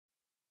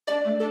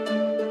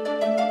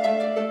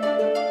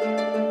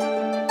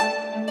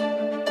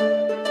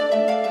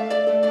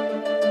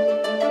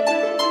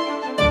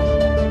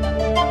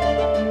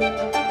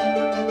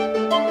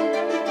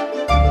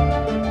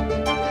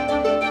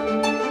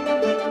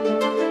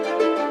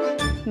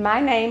My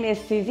name is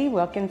Susie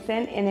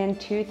Wilkinson, and in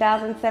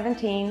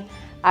 2017,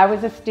 I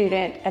was a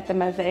student at the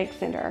Mosaic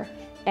Center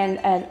and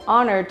an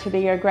honored to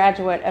be a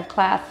graduate of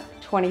class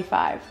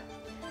 25.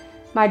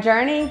 My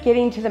journey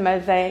getting to the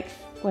Mosaics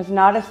was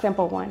not a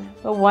simple one,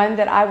 but one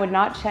that I would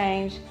not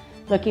change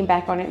looking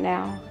back on it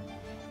now.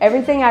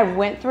 Everything I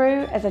went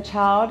through as a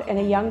child and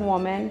a young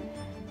woman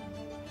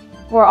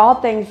were all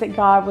things that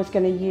God was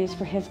going to use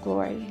for His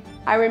glory.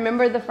 I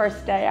remember the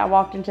first day I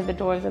walked into the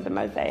doors of the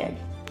Mosaic.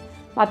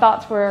 My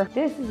thoughts were,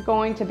 this is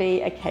going to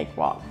be a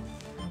cakewalk.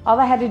 All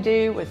I had to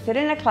do was sit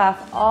in a class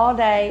all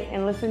day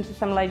and listen to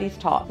some ladies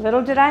talk.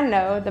 Little did I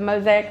know the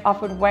Mosaic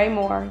offered way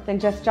more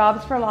than just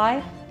jobs for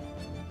life,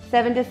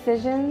 7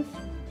 decisions,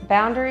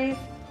 boundaries,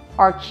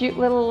 or cute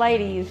little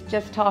ladies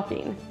just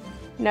talking.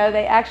 No,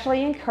 they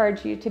actually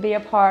encourage you to be a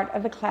part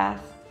of the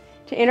class,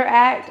 to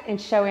interact and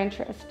show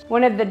interest.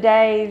 One of the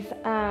days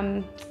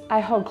I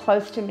hold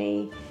close to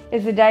me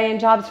is the day in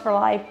Jobs for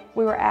Life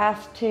we were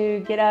asked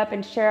to get up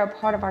and share a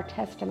part of our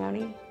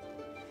testimony.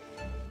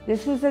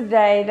 This was the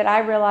day that I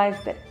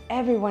realized that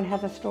everyone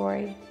has a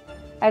story.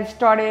 I had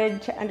started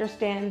to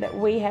understand that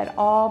we had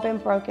all been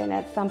broken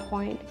at some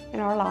point in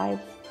our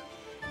lives,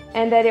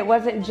 and that it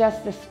wasn't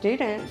just the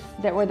students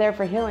that were there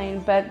for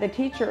healing, but the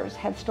teachers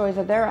had stories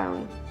of their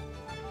own.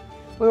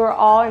 We were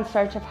all in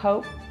search of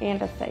hope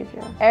and a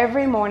Savior.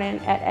 Every morning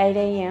at 8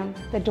 a.m.,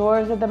 the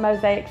doors of the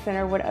Mosaic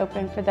Center would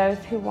open for those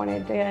who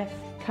wanted to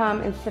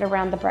come and sit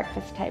around the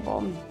breakfast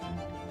table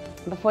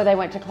before they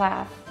went to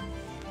class.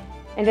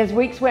 And as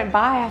weeks went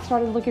by, I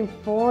started looking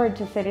forward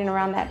to sitting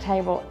around that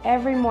table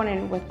every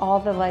morning with all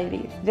the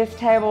ladies. This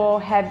table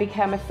had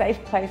become a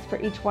safe place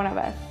for each one of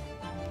us.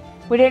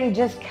 We didn't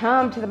just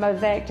come to the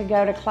Mosaic to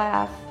go to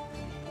class.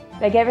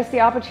 They gave us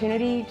the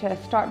opportunity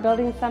to start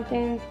building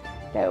something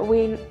that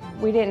we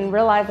didn't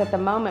realize at the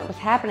moment was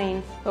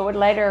happening, but would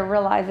later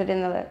realize it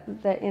in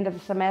the end of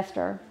the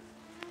semester.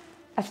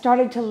 I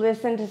started to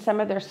listen to some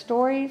of their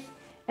stories,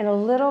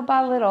 and little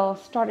by little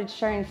started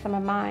sharing some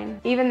of mine.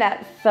 Even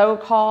that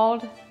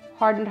so-called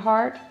hardened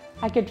heart,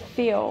 I could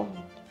feel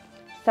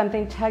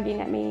something tugging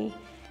at me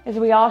as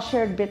we all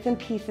shared bits and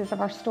pieces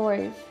of our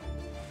stories.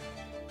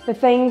 The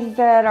things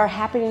that are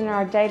happening in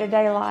our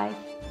day-to-day life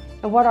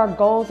and what our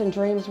goals and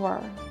dreams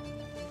were.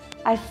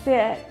 I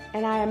sit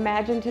and I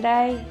imagine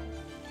today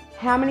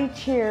how many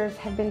tears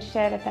have been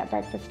shed at that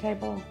breakfast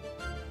table,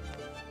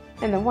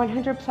 and the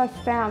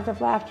 100+ sounds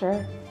of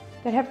laughter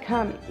that have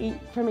come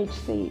from each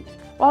seat.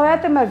 While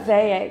at the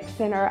Mosaic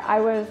Center, I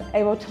was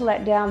able to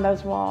let down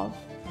those walls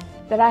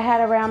that I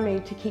had around me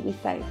to keep me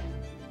safe.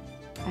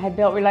 I had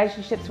built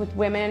relationships with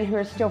women who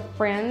are still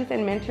friends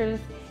and mentors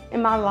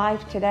in my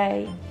life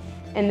today.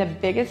 And the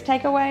biggest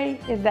takeaway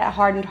is that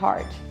hardened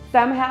heart.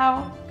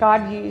 Somehow,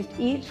 God used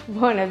each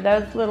one of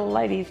those little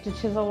ladies to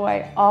chisel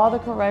away all the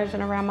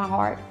corrosion around my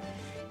heart,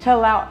 to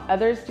allow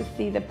others to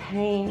see the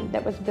pain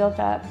that was built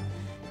up,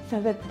 so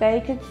that they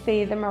could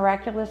see the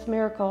miraculous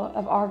miracle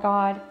of our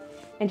God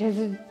and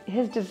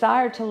His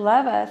desire to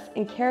love us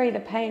and carry the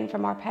pain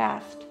from our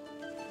past.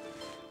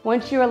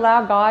 Once you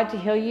allow God to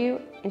heal you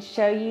and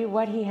show you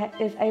what He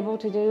is able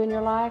to do in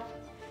your life,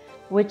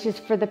 which is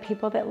for the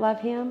people that love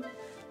Him,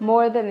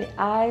 more than the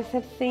eyes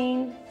have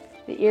seen,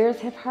 the ears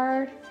have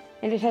heard,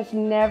 and it has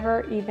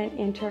never even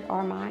entered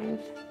our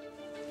minds.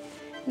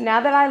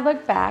 Now that I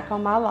look back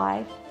on my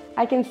life,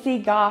 I can see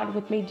God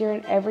with me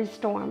during every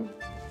storm.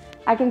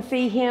 I can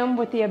see Him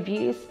with the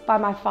abuse by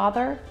my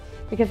father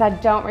because I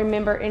don't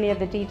remember any of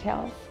the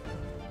details.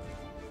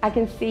 I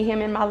can see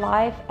Him in my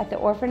life at the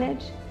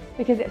orphanage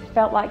because it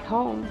felt like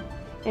home,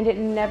 and it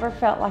never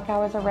felt like I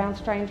was around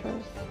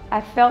strangers.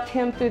 I felt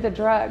Him through the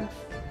drugs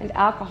and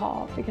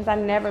alcohol because I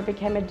never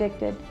became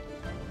addicted.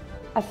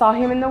 I saw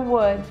Him in the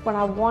woods when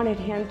I wanted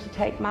Him to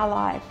take my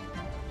life,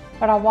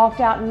 but I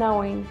walked out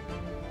knowing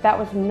that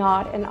was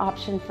not an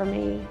option for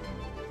me.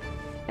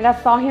 And I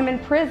saw Him in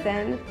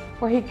prison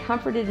where He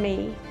comforted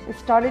me and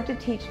started to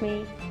teach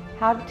me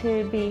how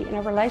to be in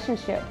a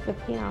relationship with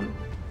Him.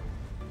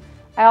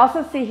 I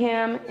also see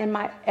Him in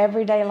my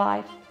everyday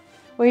life,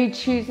 where He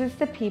chooses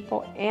the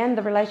people and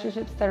the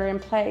relationships that are in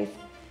place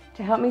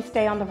to help me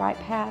stay on the right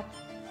path.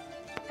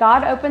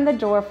 God opened the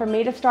door for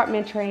me to start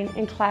mentoring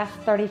in class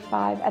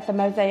 35 at the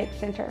Mosaic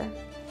Center.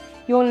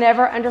 You will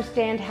never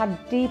understand how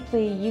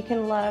deeply you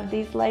can love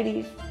these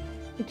ladies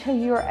until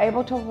you are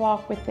able to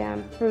walk with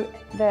them through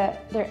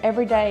their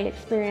everyday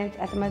experience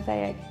at the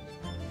Mosaic.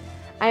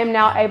 I am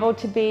now able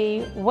to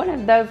be one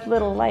of those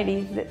little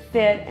ladies that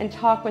sit and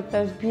talk with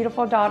those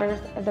beautiful daughters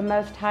of the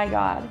Most High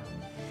God,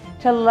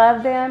 to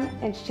love them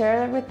and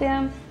share with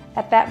them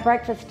at that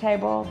breakfast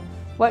table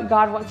what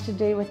God wants to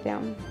do with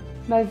them.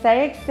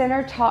 Mosaic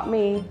Center taught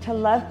me to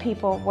love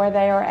people where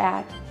they are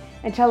at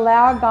and to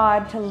allow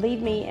God to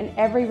lead me in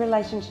every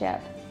relationship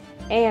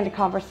and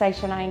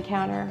conversation I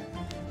encounter.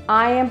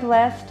 I am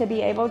blessed to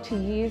be able to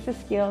use the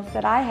skills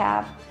that I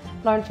have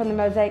learned from the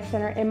Mosaic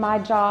Center in my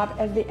job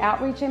as the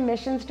Outreach and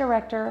Missions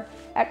Director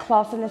at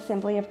Clawson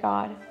Assembly of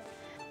God.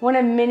 One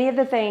of many of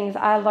the things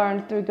I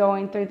learned through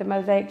going through the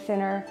Mosaic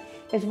Center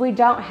is we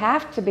don't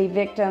have to be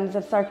victims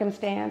of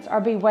circumstance or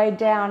be weighed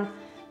down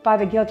by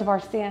the guilt of our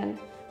sin.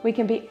 We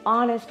can be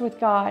honest with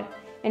God,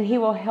 and He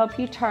will help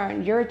you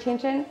turn your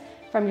attention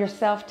from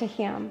yourself to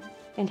Him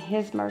in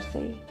His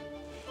mercy.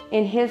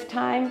 In His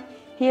time,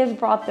 He has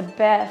brought the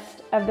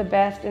best of the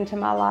best into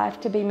my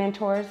life to be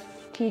mentors,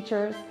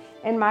 teachers,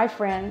 and my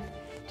friends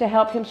to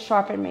help Him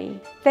sharpen me.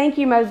 Thank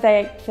you,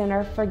 Mosaic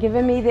Center, for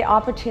giving me the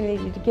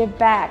opportunity to give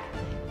back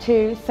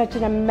to such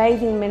an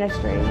amazing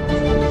ministry.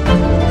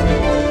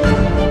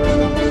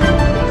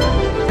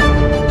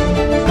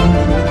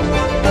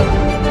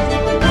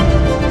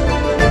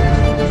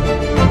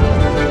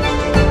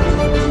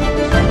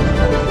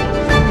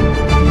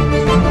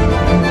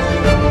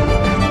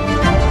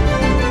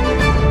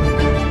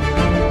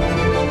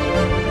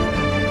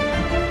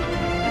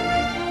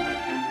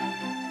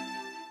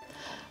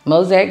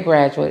 Mosaic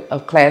graduate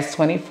of Class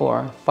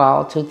 24,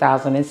 Fall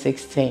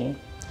 2016.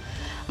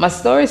 My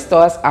story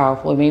starts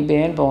off with me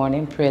being born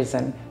in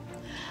prison.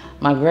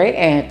 My great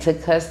aunt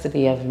took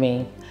custody of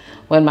me.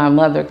 When my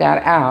mother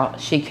got out,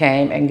 she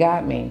came and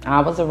got me. I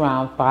was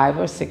around 5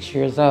 or 6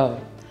 years old.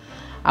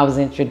 I was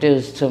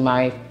introduced to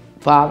my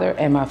father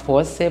and my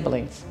 4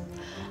 siblings.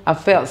 I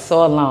felt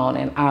so alone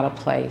and out of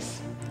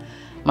place.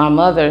 My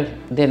mother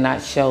did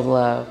not show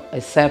love,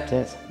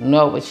 acceptance,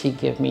 nor would she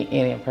give me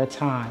any of her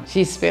time.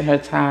 She spent her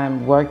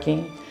time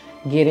working,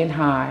 getting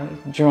high,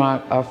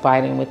 drunk, or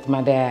fighting with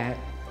my dad.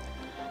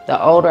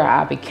 The older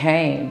I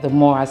became, the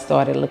more I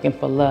started looking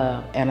for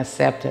love and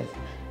acceptance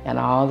in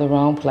all the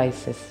wrong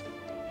places.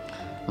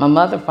 My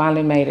mother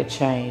finally made a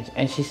change,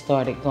 and she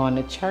started going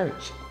to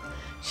church.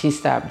 She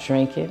stopped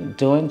drinking,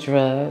 doing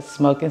drugs,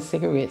 smoking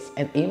cigarettes,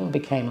 and even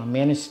became a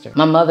minister.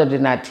 My mother did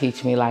not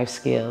teach me life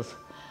skills,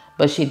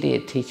 but she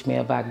did teach me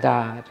about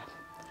God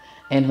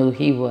and who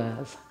He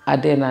was. I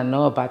did not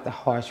know about the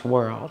harsh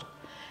world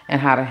and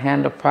how to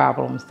handle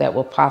problems that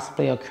would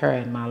possibly occur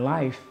in my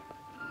life.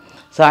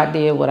 So I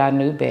did what I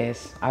knew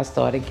best. I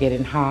started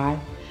getting high,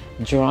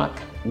 drunk,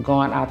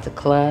 going out to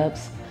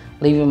clubs,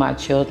 leaving my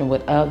children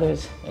with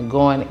others, and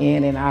going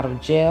in and out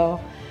of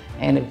jail,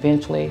 and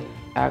eventually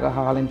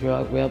alcohol and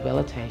drug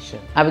rehabilitation.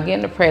 I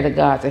began to pray to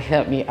God to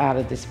help me out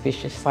of this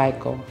vicious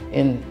cycle.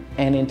 And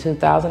in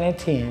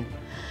 2010,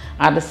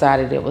 I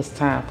decided it was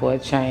time for a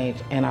change,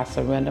 and I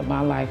surrendered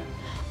my life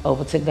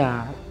over to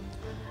God.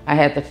 I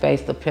had to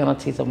face the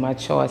penalties of my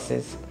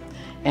choices,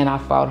 and I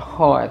fought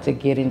hard to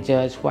get in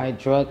Judge White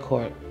drug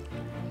court.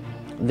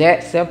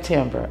 That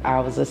September,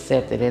 I was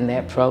accepted in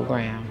that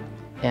program,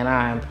 and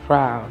I am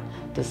proud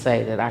to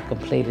say that I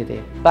completed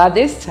it. By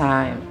this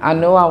time, I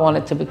knew I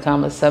wanted to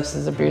become a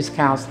substance abuse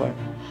counselor,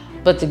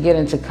 but to get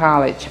into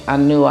college, I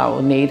knew I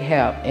would need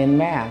help in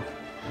math.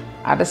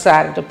 I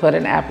decided to put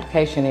an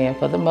application in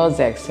for the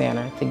Mosaic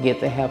Center to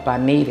get the help I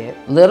needed.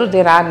 Little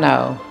did I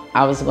know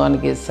I was going to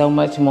get so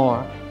much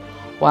more.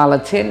 While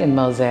attending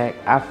Mosaic,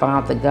 I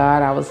found the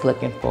God I was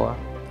looking for.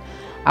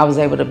 I was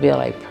able to build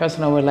a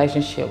personal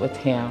relationship with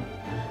Him.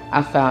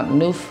 I found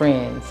new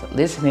friends,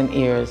 listening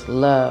ears,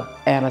 love,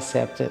 and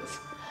acceptance.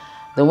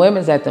 The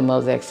women at the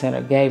Mosaic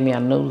Center gave me a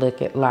new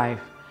look at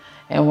life.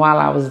 And while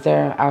I was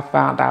there, I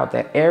found out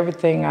that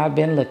everything I've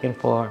been looking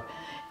for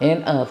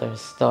in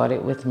others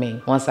started with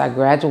me. Once I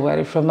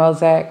graduated from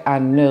Mosaic, I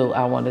knew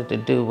I wanted to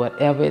do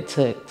whatever it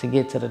took to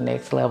get to the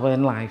next level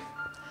in life.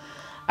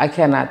 I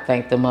cannot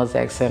thank the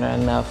Mosaic Center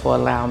enough for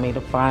allowing me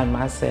to find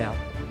myself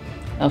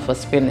and for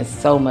spending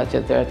so much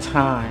of their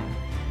time,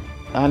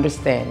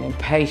 understanding,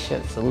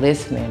 patience,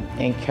 listening,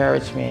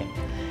 encouragement,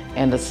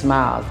 and the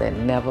smiles that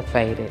never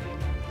faded.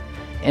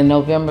 In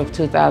November of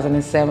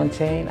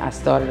 2017, I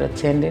started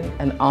attending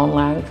an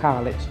online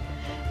college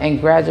and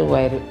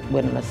graduated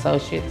with an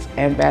associate's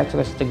and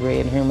bachelor's degree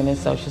in human and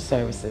social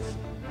services.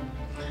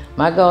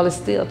 My goal is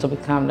still to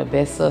become the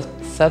best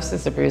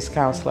substance abuse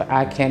counselor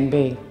I can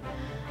be.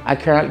 I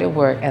currently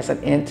work as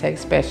an intake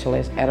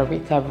specialist at a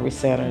recovery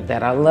center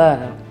that I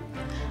love.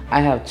 I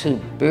have 2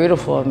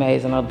 beautiful,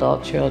 amazing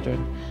adult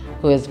children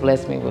who has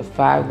blessed me with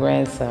 5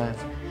 grandsons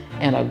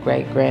and a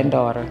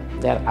great-granddaughter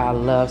that I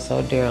love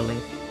so dearly.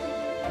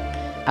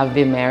 I've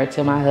been married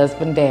to my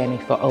husband, Danny,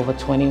 for over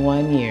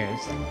 21 years.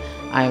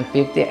 I am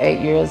 58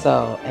 years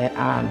old, and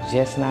I'm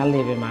just now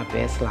living my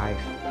best life.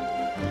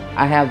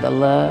 I have the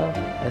love,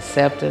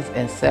 acceptance,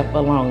 and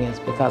self-belongings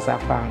because I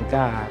found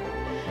God,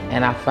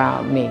 and I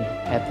found me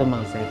at the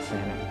Mosaic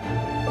Center.